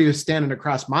 because somebody was standing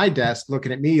across my desk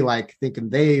looking at me like thinking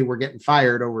they were getting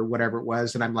fired over whatever it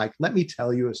was. And I'm like, let me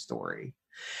tell you a story.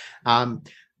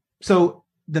 So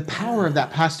the power of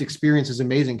that past experience is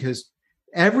amazing, because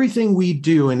everything we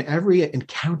do and every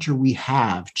encounter we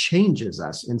have changes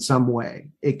us in some way.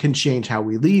 It can change how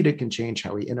we lead. It can change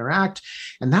how we interact.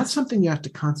 And that's something you have to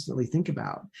constantly think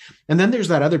about. And then there's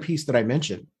that other piece that I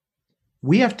mentioned.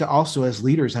 We have to also, as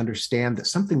leaders, understand that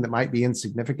something that might be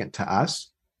insignificant to us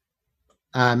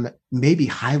may be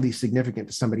highly significant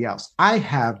to somebody else. I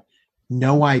have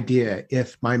no idea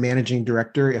if my managing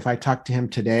director, if I talked to him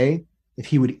today, if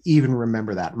he would even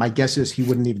remember that. My guess is he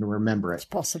wouldn't even remember it. It's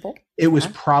possible. It was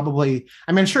probably,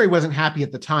 I mean, I'm sure he wasn't happy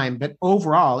at the time, but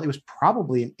overall, it was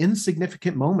probably an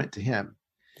insignificant moment to him.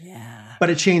 Yeah. But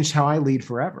it changed how I lead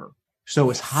forever. So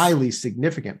it's highly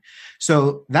significant.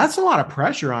 So that's a lot of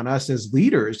pressure on us as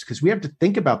leaders, because we have to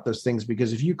think about those things,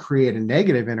 because if you create a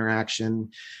negative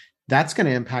interaction, that's going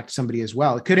to impact somebody as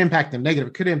well. It could impact them negative.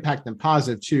 It could impact them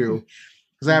positive too.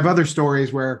 Because I have other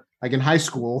stories where, like in high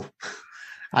school,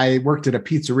 I worked at a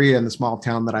pizzeria in the small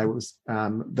town that I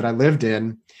lived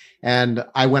in, and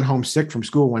I went home sick from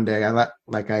school one day.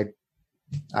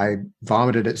 I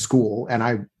vomited at school and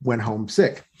I went home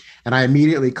sick, and I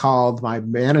immediately called my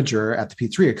manager at the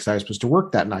pizzeria because I was supposed to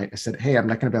work that night. I said, "Hey, I'm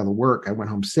not going to be able to work. I went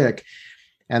home sick."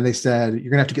 And they said,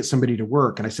 "You're going to have to get somebody to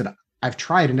work." And I said, "I've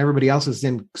tried, and everybody else is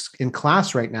in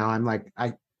class right now." I'm like,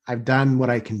 I've done what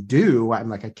I can do. I'm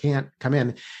like, I can't come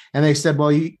in. And they said,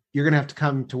 "Well, you're going to have to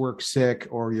come to work sick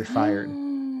or you're fired."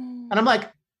 And I'm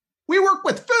like, we work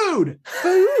with food.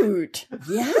 Food.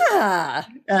 Yeah.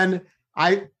 And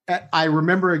I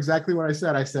remember exactly what I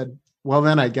said. I said, "Well,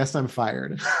 then I guess I'm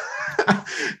fired."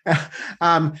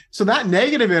 So that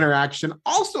negative interaction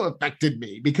also affected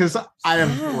me, because I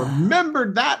have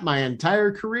remembered that my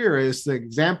entire career is the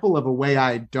example of a way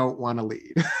I don't want to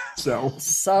lead. So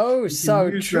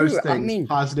true. I mean,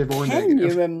 positive or can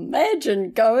negative. you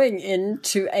imagine going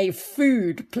into a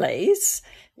food place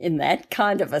in that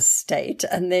kind of a state,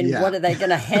 and then what are they going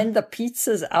to hand the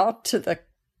pizzas out to the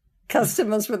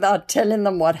customers without telling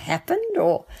them what happened?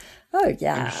 Or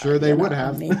I'm sure they would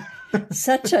have. I mean,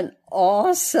 such an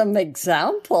awesome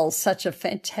example, such a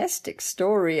fantastic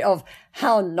story of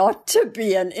how not to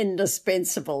be an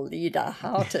indispensable leader,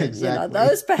 how to,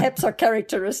 those perhaps are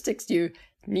characteristics you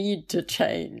need to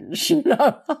change.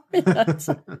 I mean, that's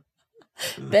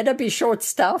better be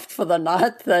short-staffed for the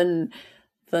night than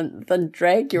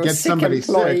drag your sick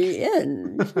employee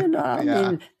in. I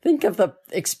mean, think of the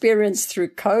experience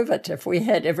through COVID. If we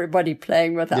had everybody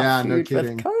playing with our food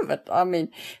with COVID, I mean,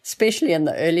 especially in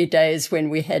the early days when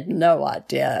we had no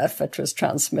idea if it was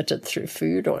transmitted through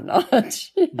food or not.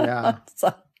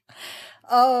 So,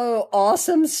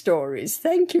 awesome stories.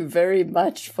 Thank you very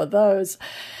much for those.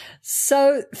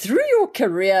 So through your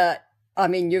career, I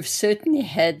mean, you've certainly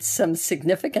had some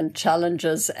significant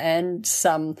challenges and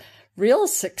some real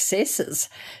successes.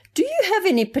 Do you have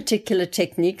any particular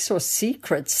techniques or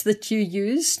secrets that you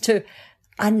use to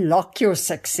unlock your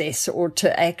success or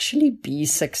to actually be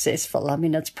successful? I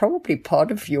mean, it's probably part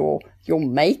of your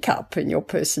makeup and your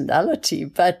personality,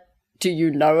 but do you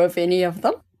know of any of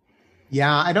them?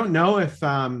 Yeah, I don't know if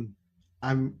I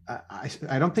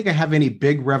don't think I have any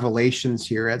big revelations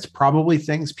here. It's probably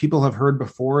things people have heard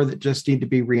before that just need to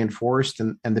be reinforced.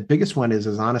 And the biggest one is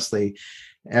honestly,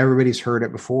 everybody's heard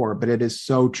it before, but it is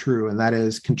so true. And that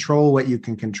is control what you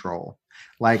can control.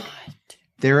 Like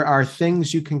there are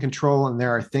things you can control and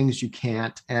there are things you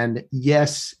can't. And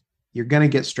yes, you're going to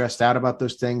get stressed out about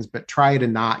those things, but try to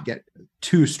not get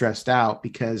too stressed out,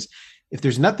 because if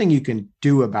there's nothing you can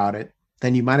do about it,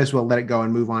 then you might as well let it go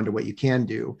and move on to what you can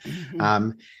do.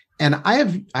 Mm-hmm. And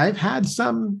I've had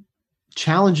some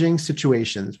challenging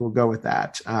situations. We'll go with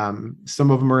that.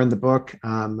 Some of them are in the book,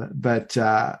 but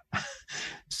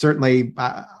certainly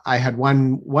I had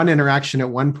one interaction at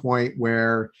one point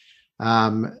where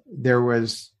there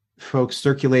was folks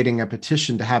circulating a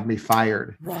petition to have me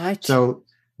fired. Right. So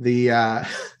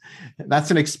that's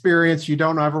an experience you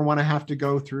don't ever want to have to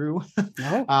go through.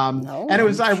 No, and it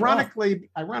was ironically,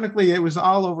 it was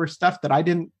all over stuff that I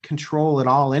didn't control at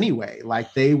all anyway.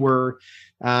 Like they were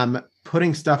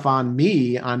putting stuff on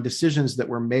me on decisions that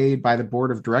were made by the board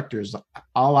of directors.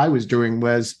 All I was doing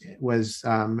was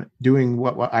doing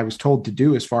what I was told to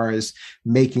do as far as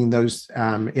making those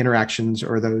interactions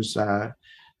or those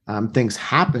things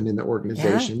happen in the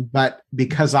organization. Yeah. But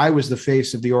because I was the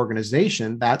face of the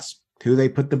organization, that's who they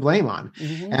put the blame on.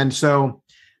 Mm-hmm. And so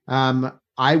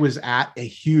I was at a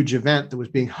huge event that was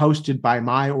being hosted by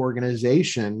my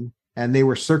organization, and they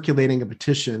were circulating a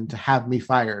petition to have me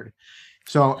fired.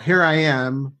 So here I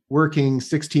am working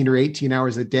 16 or 18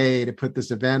 hours a day to put this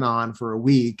event on for a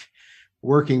week,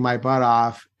 working my butt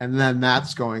off, and then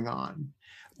that's going on.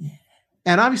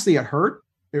 And obviously it hurt.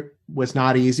 It was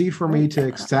not easy for me to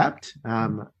accept.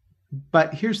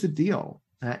 But here's the deal.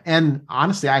 And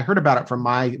honestly, I heard about it from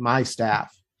my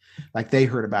staff. Like they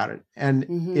heard about it,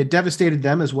 and it devastated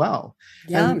them as well.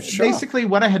 Yeah, and I'm sure. Basically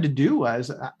what I had to do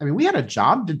was, we had a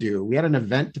job to do. We had an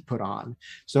event to put on.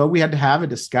 So we had to have a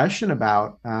discussion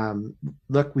about,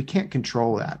 look, we can't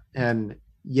control that. And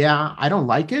yeah, I don't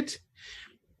like it,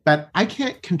 but I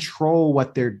can't control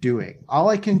what they're doing. All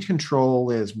I can control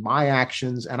is my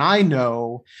actions. And I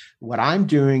know what I'm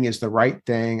doing is the right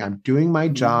thing. I'm doing my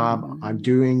job. I'm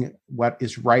doing what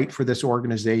is right for this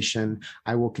organization.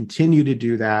 I will continue to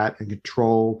do that and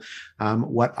control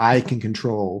what I can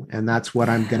control. And that's what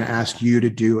I'm going to ask you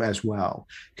to do as well.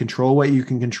 Control what you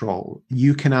can control.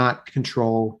 You cannot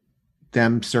control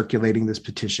them circulating this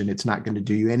petition. It's not going to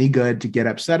do you any good to get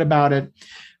upset about it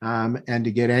and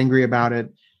to get angry about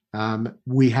it.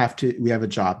 We have a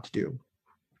job to do.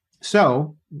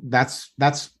 So that's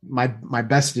my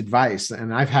best advice.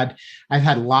 And I've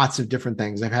had lots of different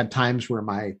things. I've had times where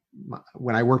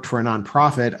when I worked for a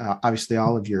nonprofit, obviously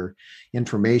all of your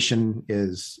information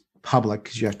is public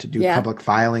because you have to do public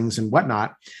filings and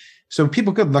whatnot. So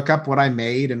people could look up what I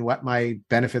made and what my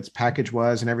benefits package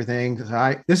was and everything.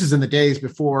 This is in the days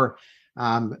before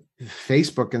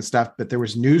Facebook and stuff, but there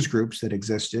was news groups that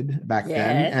existed back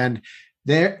then. And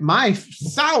my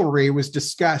salary was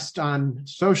discussed on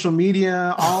social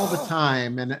media all the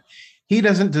time, and he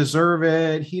doesn't deserve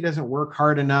it. He doesn't work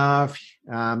hard enough.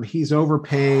 He's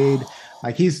overpaid.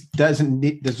 Like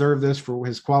doesn't deserve this for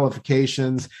his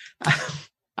qualifications.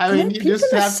 I mean, you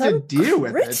just have to deal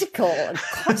with it. Critical and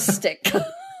caustic.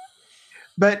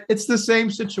 But it's the same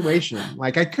situation.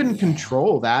 Like I couldn't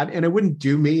control that, and it wouldn't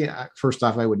do me. First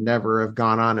off, I would never have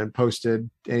gone on and posted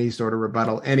any sort of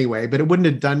rebuttal anyway, but it wouldn't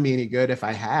have done me any good if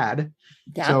I had.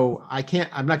 Yeah. So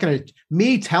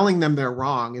me telling them they're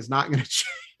wrong is not going to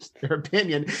change their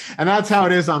opinion. And that's how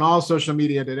it is on all social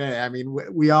media today. I mean,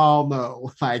 we all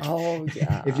know,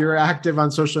 if you're active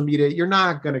on social media, you're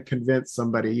not going to convince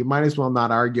somebody. You might as well not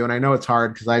argue. And I know it's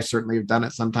hard because I certainly have done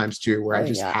it sometimes too, where I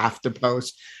just have to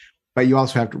post. But you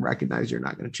also have to recognize you're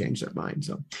not going to change their mind.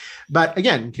 So, but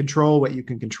again, control what you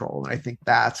can control. And I think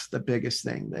that's the biggest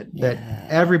thing that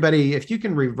everybody, if you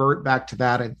can revert back to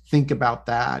that and think about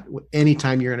that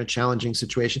anytime you're in a challenging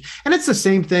situation. And it's the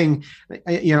same thing.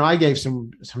 I gave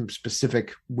some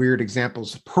specific weird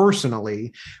examples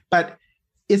personally, but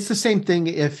it's the same thing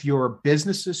if your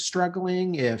business is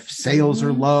struggling, if sales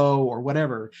are low or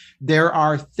whatever. There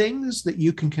are things that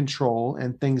you can control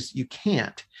and things you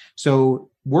can't. So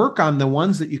work on the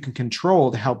ones that you can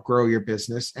control to help grow your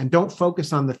business, and don't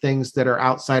focus on the things that are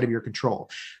outside of your control.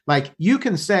 Like you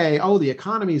can say, oh, the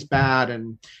economy is bad.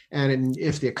 And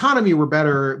if the economy were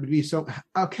better, it would be so,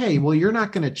 okay, well, you're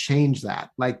not going to change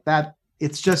that. Like that.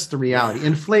 It's just the reality.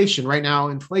 Inflation right now,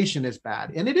 inflation is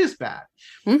bad, and it is bad,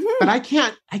 but I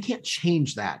can't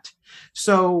change that.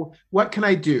 So what can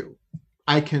I do?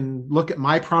 I can look at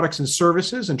my products and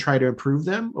services and try to improve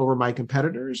them over my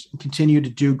competitors, and continue to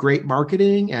do great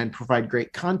marketing and provide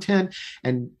great content,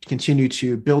 and continue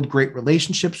to build great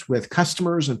relationships with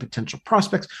customers and potential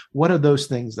prospects. What are those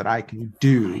things that I can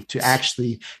do to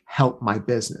actually help my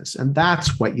business? And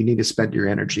that's what you need to spend your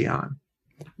energy on.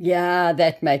 Yeah,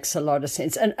 that makes a lot of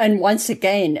sense. And once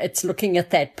again, it's looking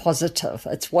at that positive.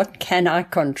 It's what can I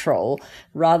control,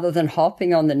 rather than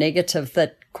harping on the negative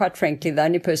that, quite frankly, the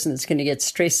only person that's going to get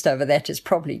stressed over that is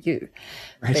probably you.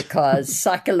 Right. Because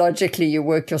psychologically you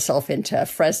work yourself into a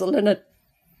frazzle, and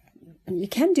you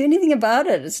can't do anything about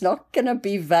it. It's not going to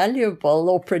be valuable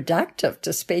or productive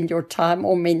to spend your time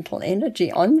or mental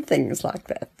energy on things like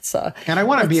that. So, and I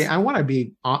want to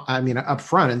be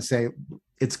upfront and say,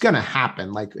 it's going to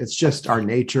happen. Like, it's just our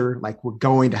nature. Like, we're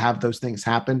going to have those things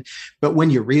happen. But when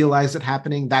you realize it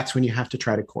happening, that's when you have to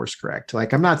try to course correct.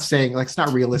 Like, I'm not saying, like, it's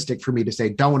not realistic for me to say,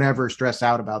 don't ever stress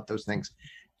out about those things.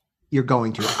 You're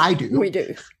going to. I do. We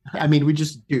do. Yeah. I mean, we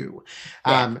just do.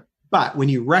 Yeah. But when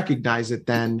you recognize it,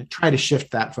 then try to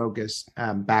shift that focus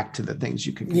back to the things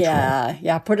you can control.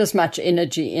 Yeah. Put as much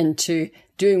energy into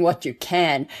doing what you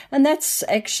can. And that's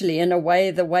actually, in a way,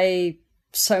 the way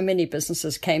so many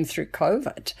businesses came through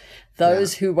COVID.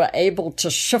 Those who were able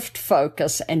to shift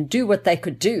focus and do what they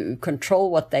could do, control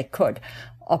what they could,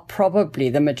 are probably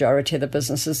the majority of the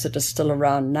businesses that are still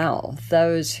around now.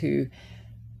 Those who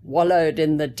wallowed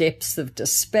in the depths of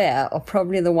despair are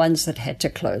probably the ones that had to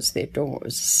close their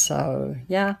doors. So,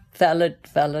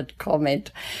 valid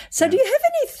comment. So do you have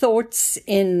any thoughts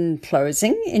in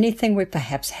closing? Anything we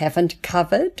perhaps haven't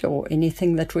covered, or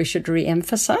anything that we should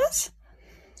re-emphasize?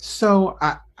 So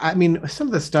I mean, some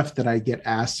of the stuff that I get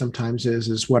asked sometimes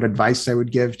is what advice I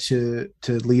would give to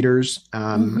leaders,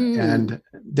 and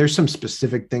there's some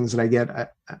specific things that I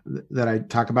get that I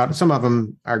talk about. Some of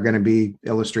them are going to be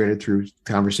illustrated through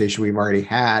conversation we've already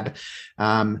had,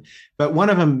 but one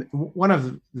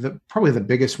of the probably the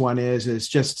biggest one is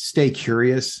just stay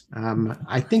curious.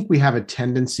 I think we have a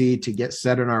tendency to get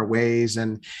set in our ways,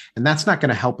 and that's not going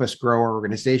to help us grow our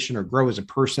organization or grow as a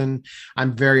person.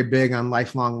 I'm very big on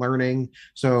lifelong learning.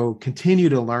 So continue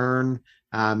to learn,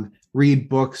 read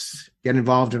books, get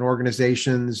involved in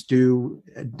organizations, do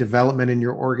development in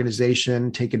your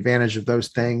organization, take advantage of those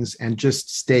things, and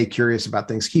just stay curious about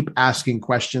things. Keep asking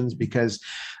questions, because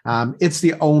it's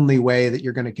the only way that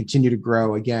you're going to continue to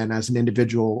grow, again, as an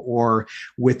individual or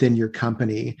within your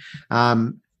company.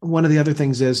 One of the other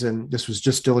things is, and this was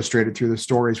just illustrated through the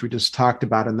stories we just talked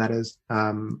about, and that is,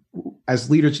 as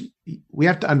leaders, we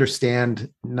have to understand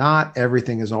not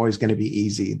everything is always going to be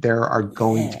easy. There are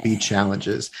going to be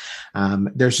challenges.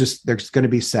 There's going to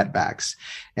be setbacks,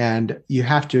 and you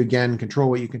have to, again,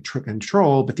 control what you can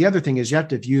control. But the other thing is you have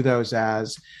to view those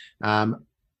as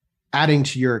adding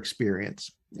to your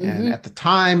experience. And at the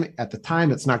time,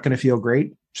 it's not going to feel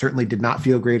great. Certainly did not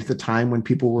feel great at the time when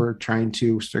people were trying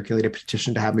to circulate a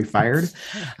petition to have me fired.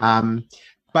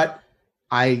 But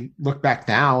I look back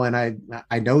now and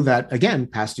I know that, again,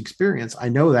 past experience, I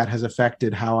know that has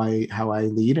affected how I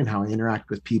lead and how I interact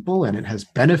with people. And it has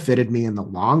benefited me in the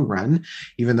long run,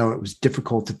 even though it was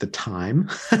difficult at the time.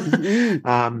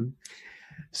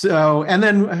 So, and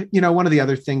then, one of the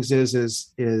other things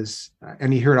is,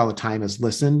 and you hear it all the time, is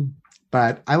listen.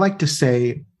 But I like to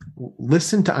say,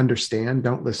 listen to understand,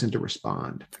 don't listen to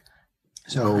respond.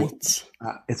 So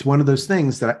it's one of those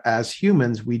things that as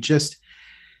humans,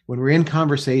 when we're in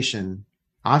conversation,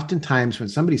 oftentimes when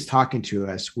somebody's talking to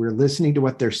us, we're listening to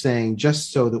what they're saying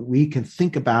just so that we can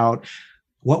think about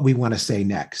what we want to say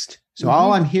next. So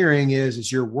all I'm hearing is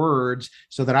your words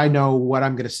so that I know what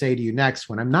I'm going to say to you next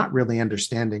when I'm not really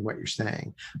understanding what you're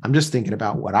saying. I'm just thinking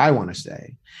about what I want to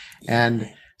say. And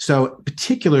so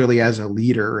particularly as a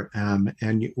leader,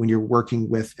 and when you're working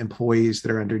with employees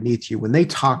that are underneath you, when they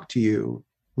talk to you,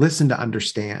 listen to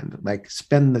understand, like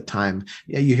spend the time.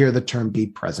 Yeah, you hear the term be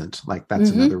present, like that's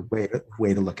another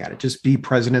way to look at it. Just be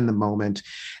present in the moment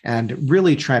and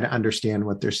really try to understand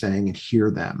what they're saying and hear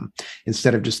them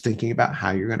instead of just thinking about how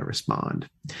you're going to respond.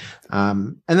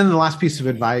 And then the last piece of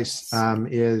advice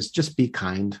is just be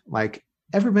kind. Like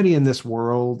everybody in this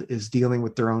world is dealing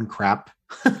with their own crap.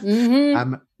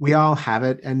 We all have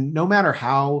it. And no matter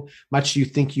how much you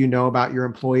think you know about your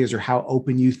employees or how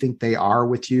open you think they are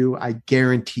with you, I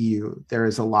guarantee you there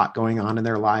is a lot going on in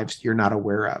their lives you're not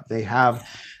aware of. They have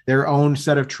their own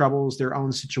set of troubles, their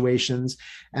own situations,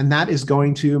 and that is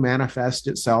going to manifest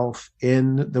itself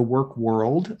in the work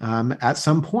world at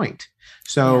some point.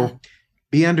 So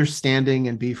be understanding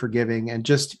and be forgiving and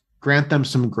just grant them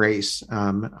some grace.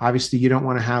 Obviously, you don't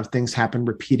want to have things happen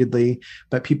repeatedly,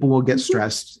 but people will get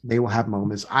stressed. They will have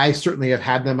moments. I certainly have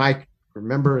had them. I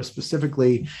remember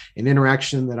specifically an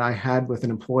interaction that I had with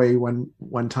an employee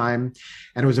one time,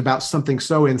 and it was about something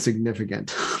so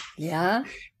insignificant. Yeah.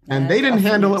 And they didn't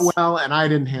handle it well, and I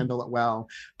didn't handle it well.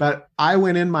 But I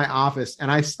went in my office,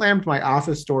 and I slammed my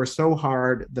office door so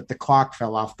hard that the clock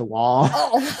fell off the wall.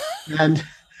 And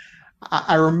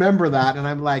I remember that, and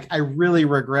I'm like, I really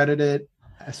regretted it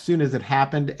as soon as it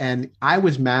happened. And I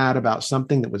was mad about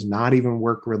something that was not even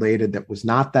work related, that was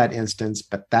not that instance,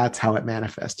 but that's how it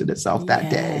manifested itself that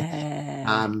day.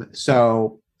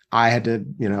 So I had to,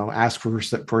 ask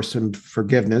for some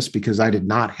forgiveness because I did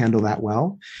not handle that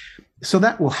well. So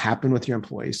that will happen with your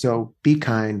employees. So be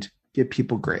kind, give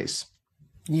people grace.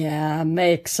 Yeah,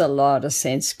 makes a lot of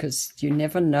sense because you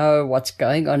never know what's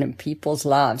going on in people's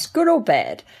lives, good or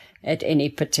bad, at any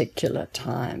particular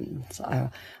time. So,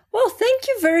 well, thank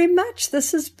you very much.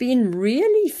 This has been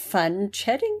really fun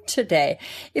chatting today.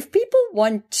 If people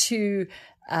want to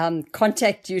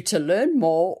contact you to learn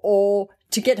more or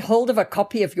to get hold of a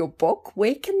copy of your book,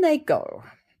 where can they go?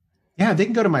 Yeah, they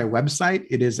can go to my website.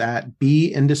 It is at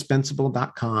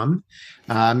beindispensable.com.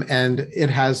 And it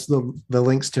has the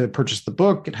links to purchase the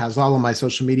book. It has all of my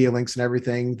social media links and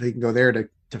everything. They can go there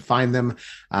to find them.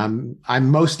 I'm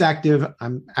most active.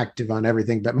 I'm active on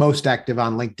everything, but most active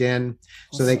on LinkedIn.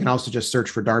 So they can also just search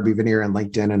for Darby Vanier on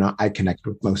LinkedIn, and I connect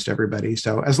with most everybody.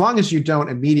 So as long as you don't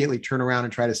immediately turn around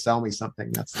and try to sell me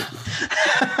something, that's the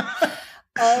key.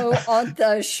 Oh, on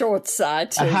the short side.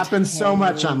 It happens so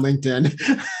much on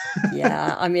LinkedIn.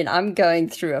 Yeah, I mean, I'm going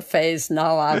through a phase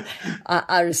now.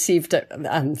 I received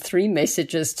 3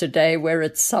 messages today where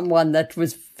it's someone that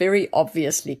was very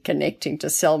obviously connecting to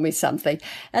sell me something.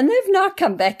 And they've now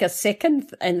come back a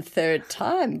second and third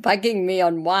time, bugging me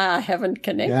on why I haven't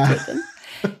connected. Yeah.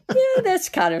 Yeah, that's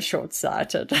kind of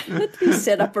short-sighted. Let me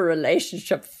set up a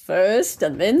relationship first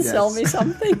and then sell me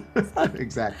something.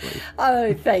 Exactly.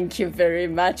 Oh, thank you very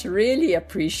much. Really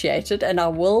appreciate it. And I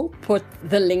will put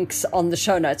the links on the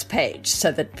show notes page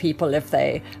so that people, if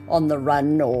they're on the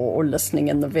run or listening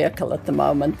in the vehicle at the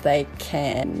moment, they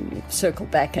can circle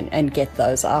back and get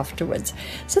those afterwards.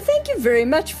 So thank you very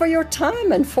much for your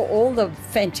time and for all the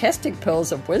fantastic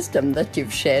pearls of wisdom that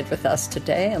you've shared with us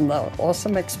today and the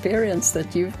awesome experience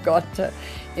that you've got to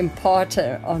impart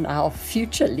on our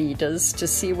future leaders to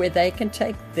see where they can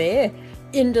take their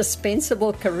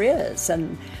indispensable careers.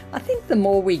 And I think the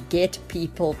more we get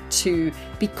people to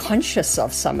be conscious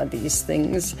of some of these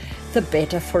things, the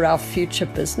better for our future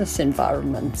business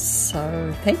environments.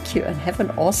 So thank you and have an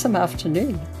awesome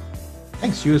afternoon.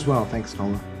 Thanks, you as well. Thanks,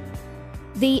 Nola.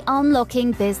 The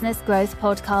Unlocking Business Growth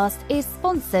podcast is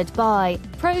sponsored by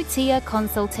Protea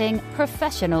Consulting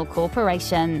Professional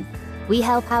Corporation. We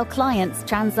help our clients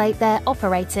translate their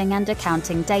operating and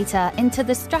accounting data into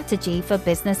the strategy for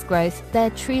business growth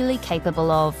they're truly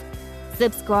capable of.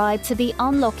 Subscribe to the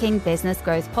Unlocking Business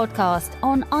Growth podcast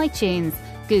on iTunes,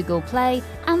 Google Play,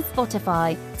 and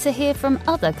Spotify to hear from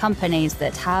other companies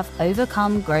that have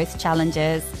overcome growth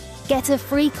challenges. Get a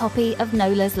free copy of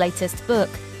Nola's latest book,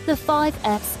 The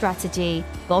 5F Strategy,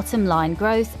 Bottom Line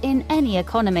Growth in Any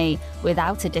Economy,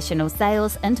 without additional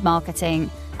sales and marketing.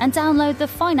 And download the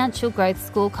Financial Growth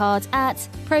Scorecard at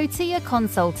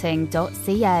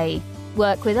proteaconsulting.ca.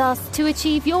 Work with us to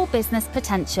achieve your business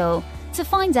potential. To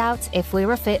find out if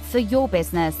we're a fit for your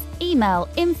business, email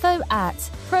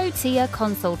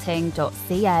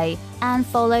info@proteaconsulting.ca and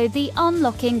follow the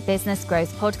Unlocking Business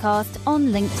Growth podcast on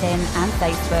LinkedIn and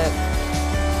Facebook.